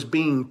Jesus was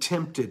being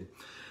tempted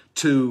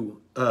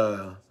to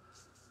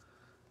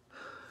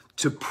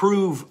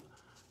prove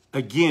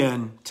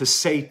again to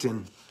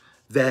Satan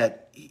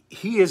that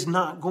he is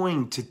not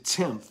going to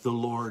tempt the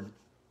Lord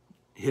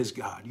his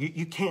God.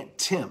 You can't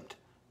tempt.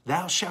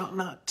 Thou shalt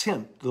not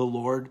tempt the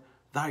Lord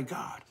thy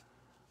God.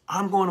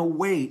 I'm going to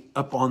wait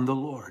upon the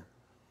Lord.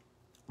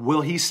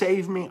 Will he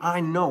save me? I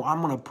know.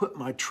 I'm going to put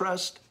my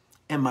trust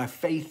and my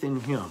faith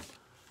in him.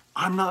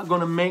 I'm not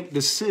going to make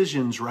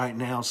decisions right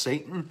now,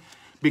 Satan,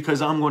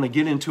 because I'm going to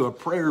get into a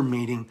prayer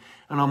meeting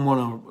and I'm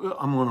going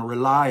to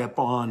rely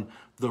upon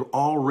the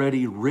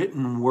already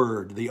written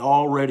word, the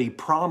already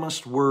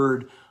promised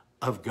word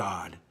of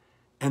God.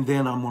 And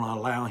then I'm going to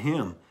allow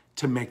him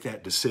to make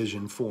that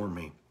decision for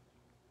me.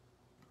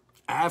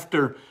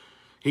 After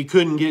he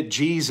couldn't get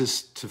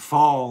Jesus to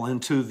fall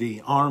into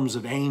the arms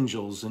of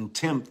angels and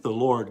tempt the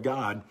Lord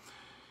God,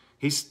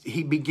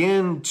 he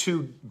began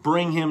to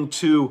bring him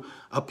to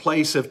a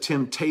place of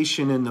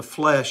temptation in the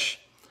flesh,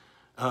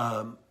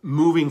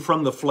 moving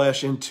from the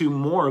flesh into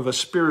more of a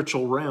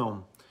spiritual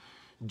realm.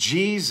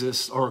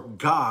 Jesus, or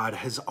God,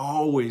 has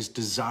always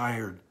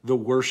desired the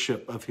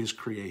worship of his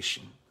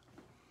creation.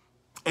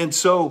 And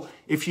so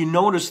if you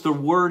notice the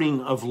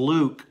wording of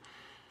Luke,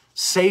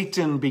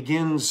 Satan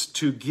begins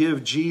to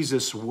give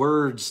Jesus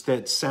words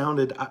that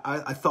sounded,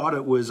 I thought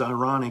it was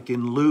ironic.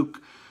 In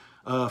Luke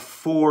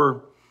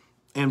 4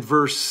 and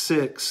verse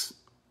 6,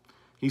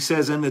 he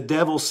says, and the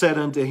devil said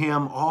unto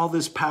him, all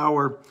this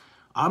power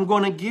I'm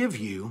going to give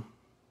you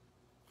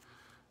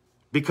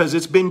because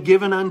it's been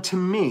given unto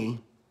me,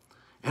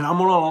 and I'm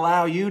going to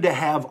allow you to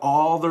have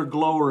all their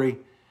glory.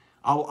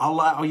 I'll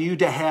allow you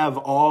to have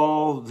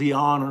all the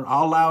honor.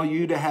 I'll allow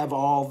you to have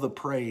all the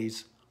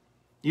praise.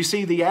 You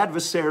see, the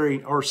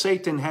adversary, or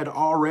Satan, had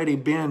already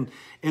been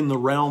in the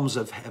realms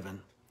of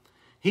heaven.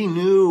 He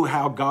knew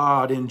how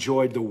God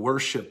enjoyed the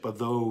worship of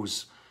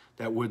those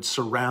that would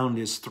surround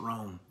his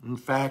throne. In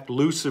fact,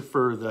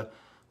 Lucifer,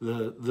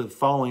 the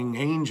falling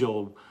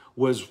angel,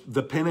 was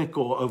the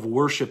pinnacle of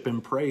worship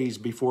and praise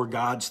before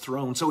God's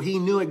throne. So he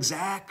knew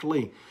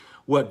exactly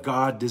what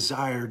God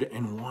desired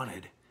and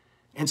wanted.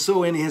 And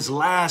so in his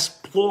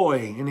last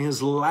ploy, in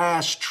his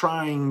last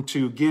trying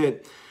to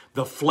get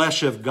the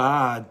flesh of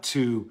God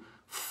to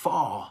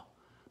fall,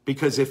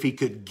 because if he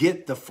could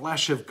get the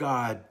flesh of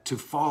God to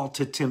fall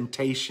to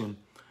temptation,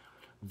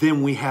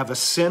 then we have a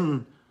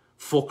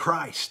sinful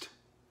Christ.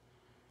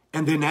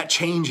 And then that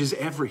changes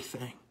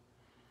everything.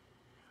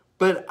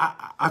 But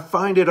I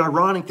find it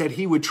ironic that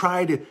he would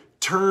try to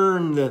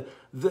turn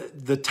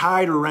the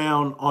tide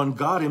around on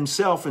God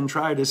himself and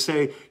try to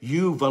say,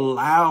 you've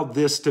allowed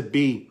this to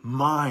be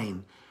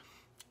mine,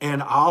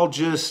 and I'll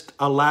just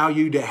allow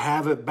you to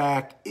have it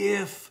back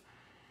if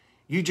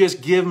you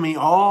just give me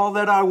all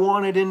that I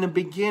wanted in the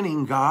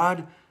beginning,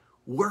 God.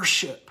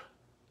 Worship.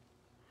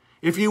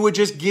 If you would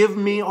just give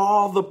me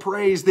all the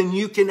praise, then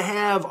you can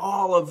have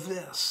all of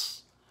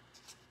this.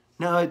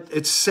 Now,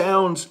 it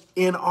sounds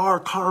in our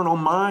carnal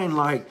mind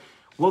like,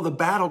 well, the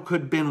battle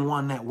could have been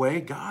won that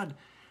way, God.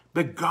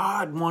 But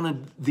God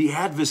wanted the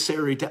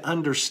adversary to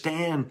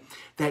understand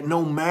that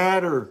no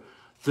matter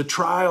the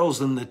trials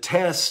and the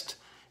test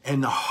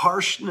and the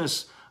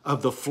harshness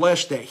of the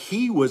flesh that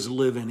he was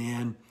living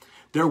in,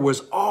 there was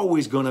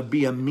always going to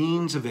be a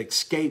means of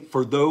escape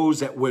for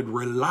those that would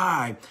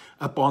rely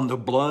upon the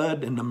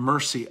blood and the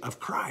mercy of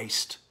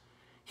Christ.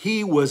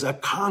 He was a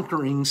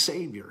conquering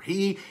Savior.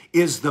 He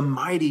is the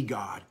mighty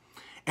God.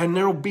 And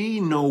there'll be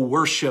no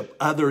worship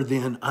other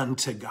than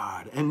unto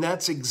God. And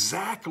that's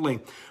exactly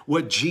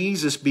what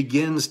Jesus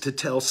begins to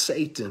tell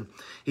Satan.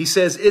 He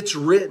says, it's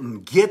written,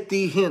 get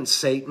thee hence,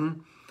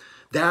 Satan.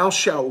 Thou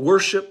shalt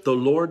worship the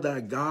Lord thy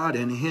God,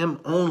 and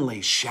him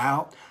only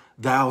shalt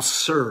thou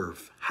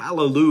serve.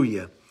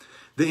 Hallelujah.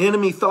 The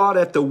enemy thought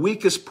at the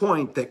weakest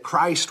point that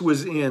Christ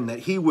was in,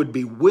 that he would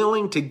be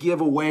willing to give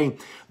away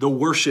the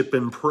worship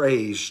and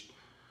praise.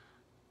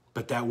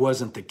 But that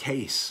wasn't the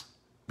case.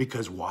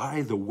 Because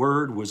why? The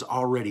word was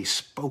already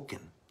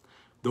spoken.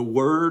 The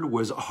word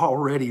was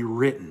already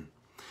written.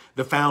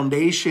 The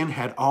foundation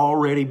had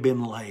already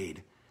been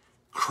laid.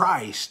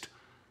 Christ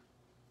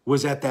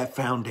was at that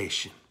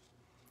foundation.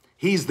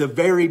 He's the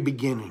very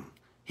beginning.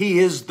 He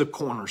is the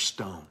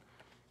cornerstone.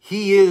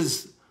 He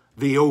is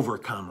the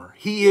overcomer.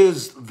 He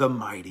is the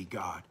mighty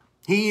God.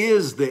 He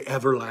is the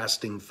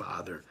everlasting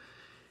Father.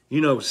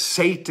 You know,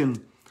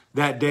 Satan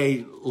that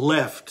day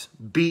left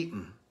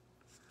beaten.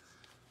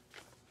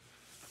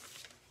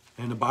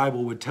 And the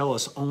Bible would tell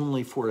us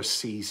only for a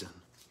season.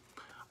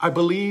 I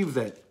believe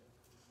that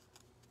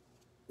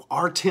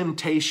our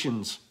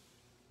temptations,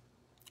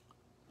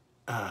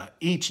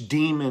 each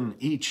demon,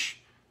 each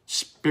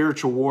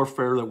spiritual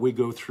warfare that we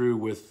go through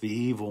with the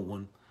evil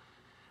one,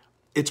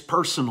 it's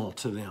personal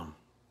to them.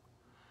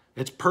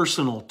 It's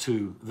personal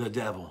to the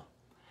devil.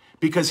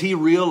 Because he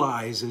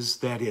realizes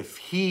that if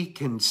he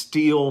can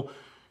steal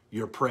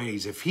your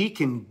praise, if he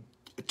can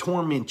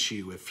torment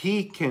you, if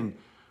he can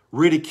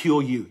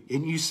ridicule you,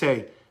 and you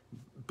say,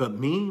 but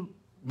me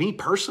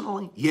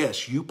personally?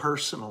 Yes, you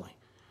personally.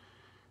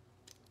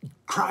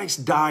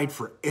 Christ died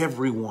for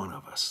every one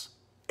of us.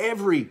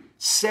 Every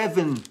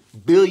 7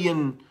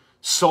 billion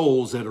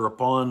souls that are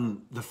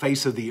upon the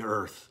face of the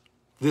earth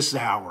this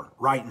hour,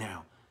 right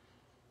now.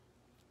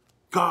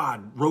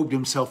 God robed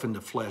himself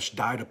into flesh,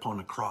 died upon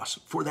a cross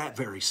for that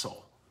very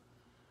soul.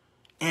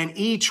 And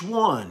each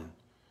one,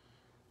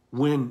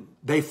 when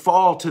they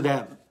fall to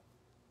that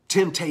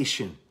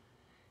temptation,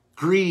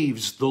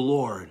 grieves the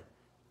Lord.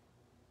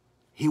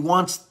 He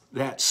wants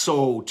that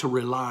soul to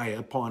rely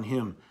upon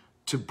him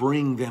to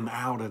bring them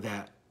out of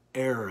that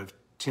era of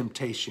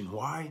temptation.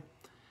 Why?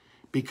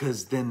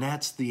 Because then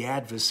that's the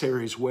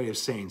adversary's way of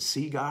saying,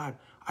 see, God,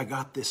 I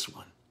got this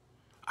one.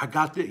 I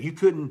got that. You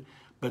couldn't.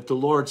 But the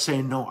Lord's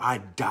saying, no, I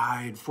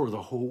died for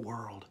the whole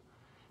world.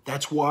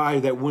 That's why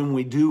that when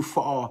we do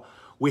fall,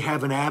 we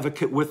have an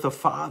advocate with the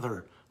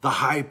Father, the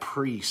high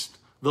priest,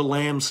 the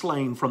lamb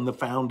slain from the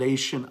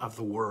foundation of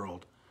the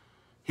world.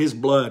 His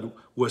blood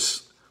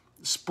was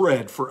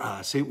spread for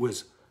us. It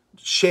was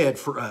shed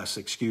for us,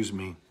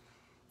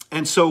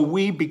 And so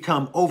we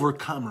become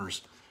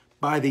overcomers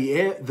by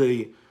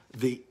the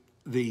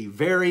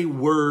very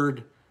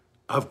word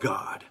of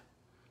God.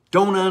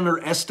 Don't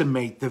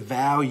underestimate the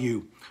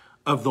value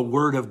of the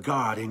word of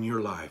God in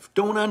your life.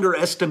 Don't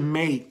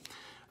underestimate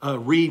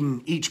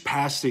reading each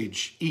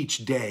passage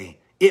each day.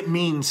 It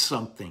means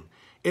something.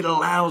 It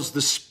allows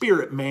the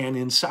spirit man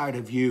inside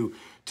of you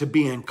to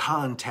be in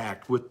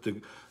contact with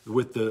the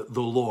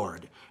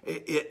Lord.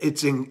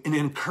 It's an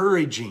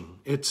encouraging.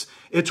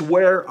 It's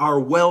where our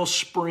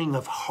wellspring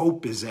of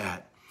hope is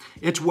at.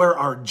 It's where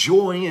our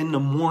joy in the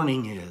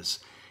morning is.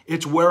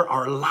 It's where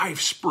our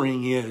life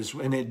spring is,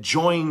 and it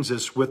joins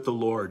us with the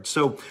Lord.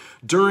 So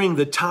during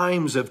the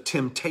times of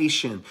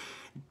temptation,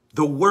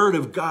 the Word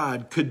of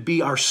God could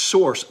be our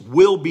source,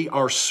 will be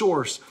our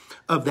source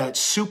of that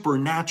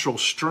supernatural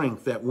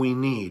strength that we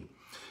need.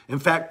 In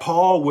fact,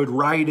 Paul would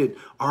write it,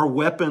 our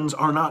weapons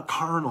are not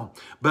carnal,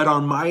 but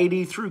are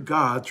mighty through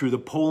God, through the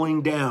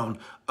pulling down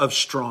of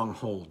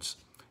strongholds.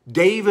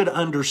 David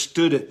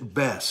understood it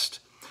best.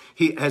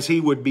 As he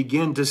would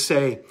begin to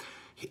say,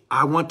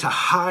 I want to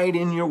hide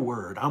in your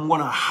word. I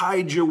want to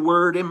hide your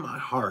word in my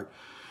heart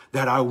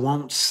that I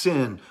won't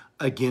sin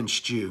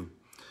against you.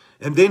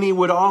 And then he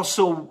would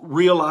also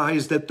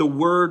realize that the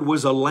word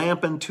was a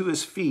lamp unto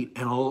his feet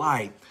and a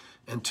light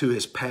unto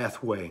his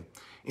pathway.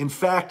 In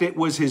fact, it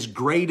was his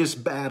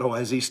greatest battle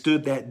as he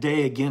stood that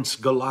day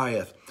against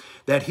Goliath,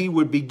 that he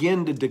would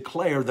begin to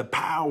declare the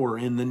power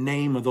in the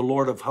name of the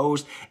Lord of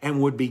hosts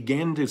and would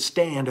begin to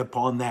stand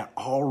upon that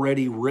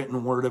already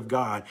written word of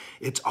God.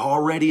 It's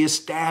already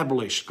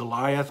established.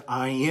 Goliath,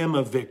 I am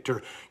a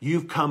victor.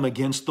 You've come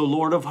against the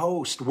Lord of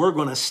hosts. We're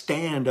going to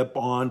stand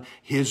upon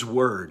his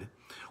word.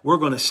 We're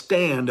going to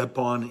stand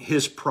upon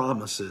his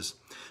promises.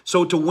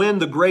 So to win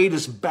the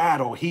greatest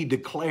battle, he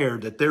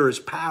declared that there is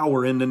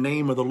power in the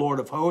name of the Lord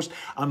of hosts.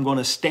 I'm going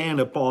to stand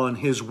upon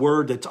his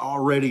word that's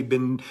already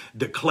been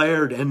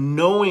declared. And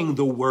knowing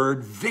the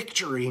word,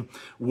 victory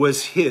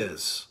was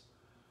his.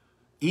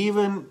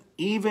 Even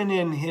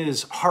in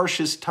his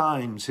harshest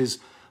times, his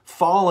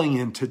falling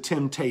into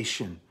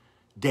temptation,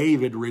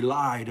 David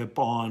relied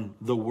upon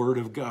the word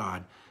of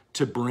God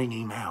to bring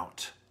him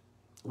out.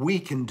 We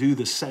can do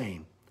the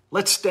same.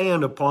 Let's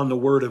stand upon the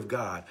word of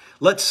God.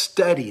 Let's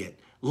study it.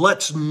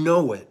 Let's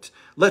know it.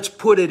 Let's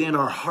put it in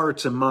our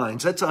hearts and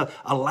minds. Let's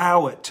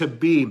allow it to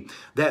be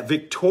that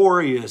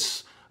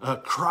victorious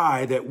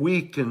cry that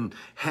we can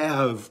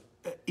have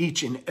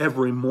each and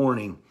every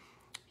morning.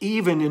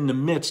 Even in the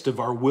midst of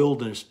our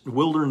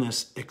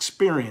wilderness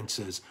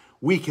experiences,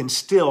 we can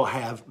still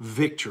have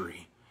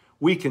victory.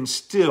 We can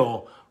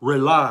still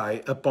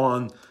rely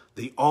upon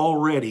the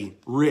already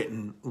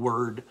written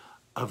word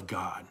of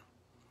God.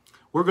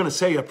 We're going to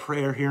say a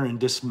prayer here in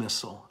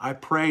dismissal. I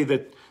pray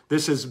that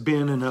this has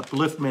been an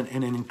upliftment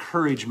and an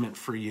encouragement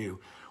for you.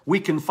 We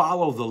can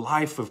follow the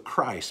life of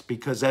Christ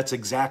because that's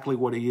exactly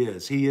what he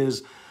is. He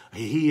is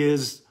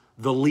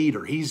the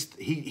leader.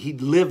 He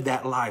lived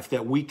that life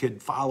that we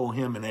could follow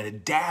him and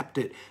adapt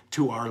it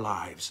to our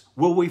lives.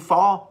 Will we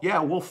fall? Yeah,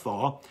 we'll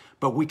fall.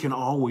 but we can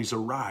always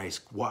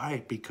arise.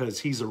 Why? Because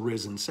he's a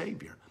risen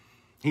Savior.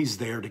 He's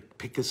there to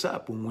pick us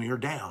up when we are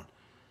down,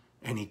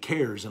 and he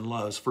cares and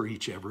loves for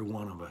each every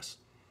one of us.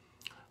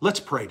 Let's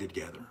pray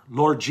together.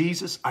 Lord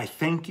Jesus, I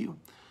thank you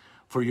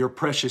for your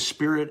precious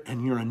Spirit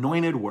and your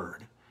anointed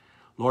word.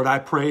 Lord, I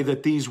pray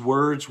that these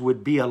words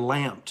would be a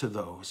lamp to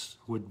those,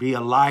 would be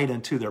a light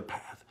unto their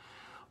path.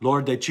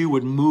 Lord, that you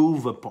would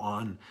move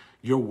upon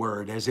your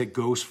word as it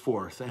goes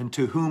forth. And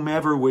to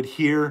whomever would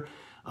hear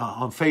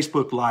on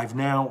Facebook Live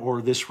now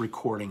or this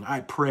recording,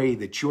 I pray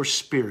that your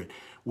Spirit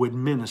would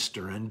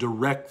minister and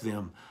direct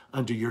them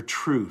unto your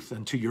truth,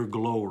 unto your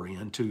glory,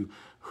 unto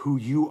who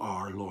you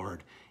are,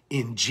 Lord.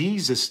 In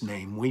Jesus'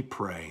 name we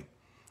pray.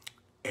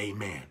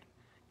 Amen.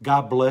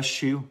 God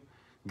bless you.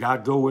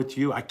 God go with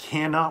you. I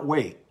cannot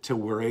wait till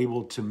we're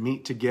able to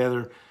meet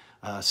together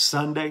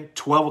Sunday,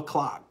 12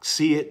 o'clock.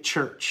 See you at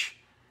church.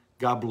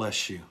 God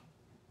bless you.